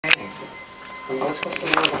Let's go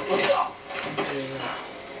somewhere.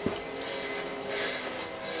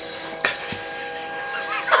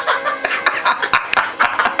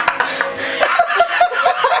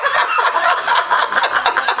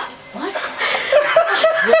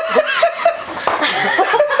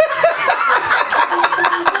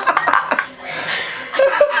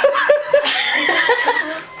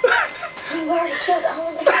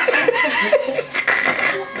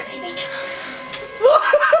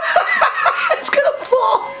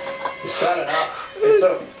 Set it up. It's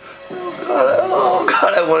a... Oh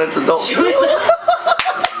God, I wanted to don't do it.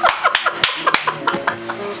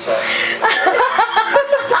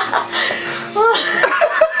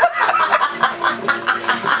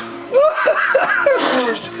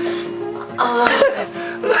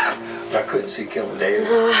 I couldn't see killing David.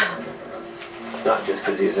 Not just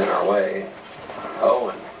because he was in our way.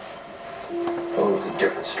 Owen was a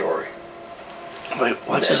different story. Wait,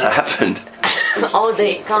 what just happened? Oh,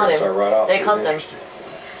 they caught him. Right They caught them.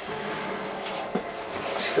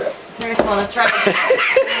 First one, try.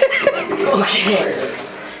 Okay.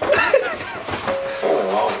 Nothing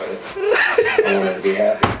wrong with it. I want her to be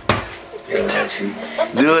happy. You know, that she...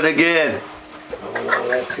 Do it again. I want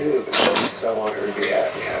that too, because I want her to be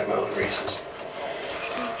happy. I have my own reasons.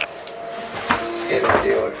 You have no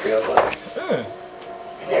idea what it feels like.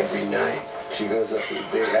 Every night, she goes up to the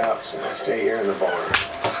big house, and I stay here in the barn.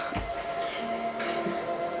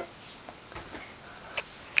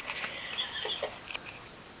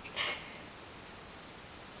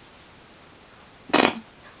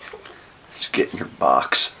 Just get in your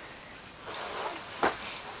box.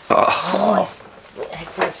 Oh, He's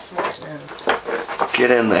acting smart now.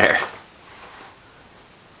 get in there.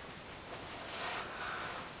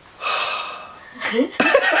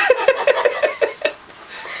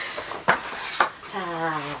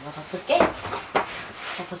 자, 먹어볼게.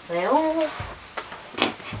 해보세요.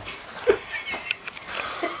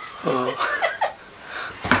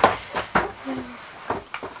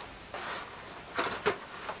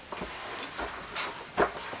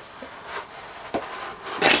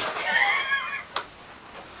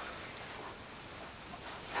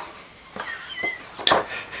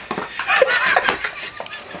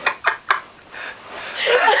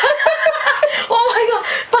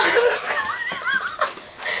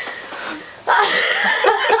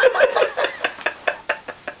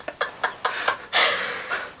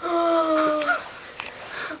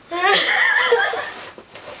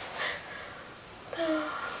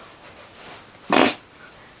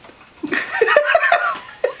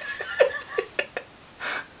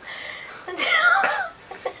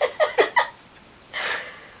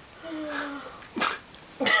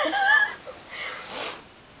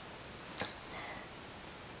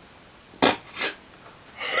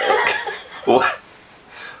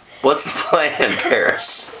 What's the plan,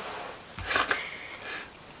 Paris?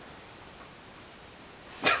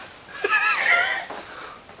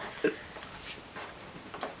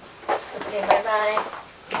 Okay, bye-bye.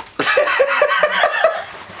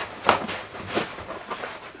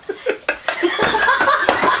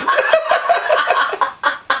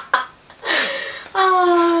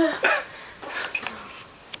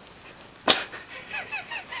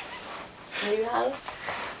 New house,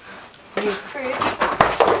 new crib.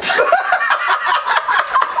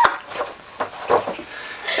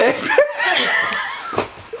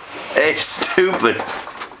 Hey, stupid.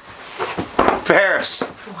 Paris.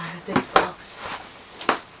 Why with this box?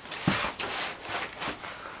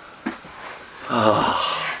 Oh.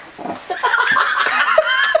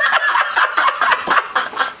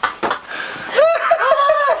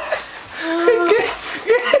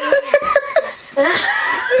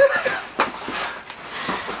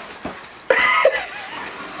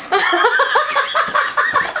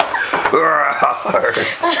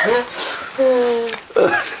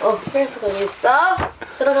 페리스 거기 있어?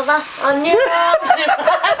 들어가봐. 안녕.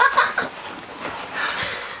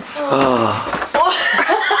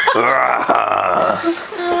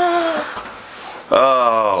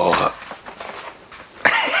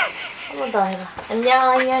 한 번 더 해봐.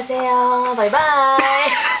 안녕히 가세요. 바이바이.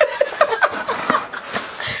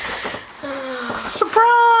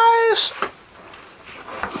 Surprise!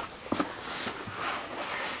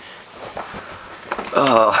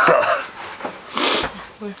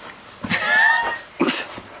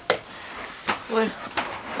 뭘?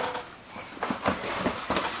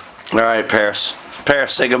 All right, Paris.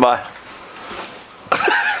 Paris, say goodbye.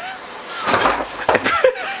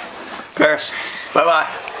 Paris, bye-bye.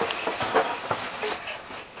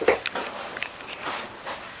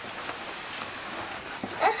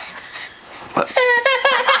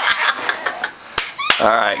 All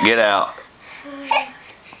right, get out.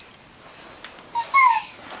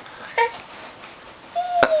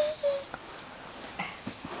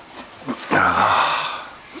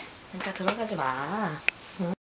 그러니까 들어가지 마.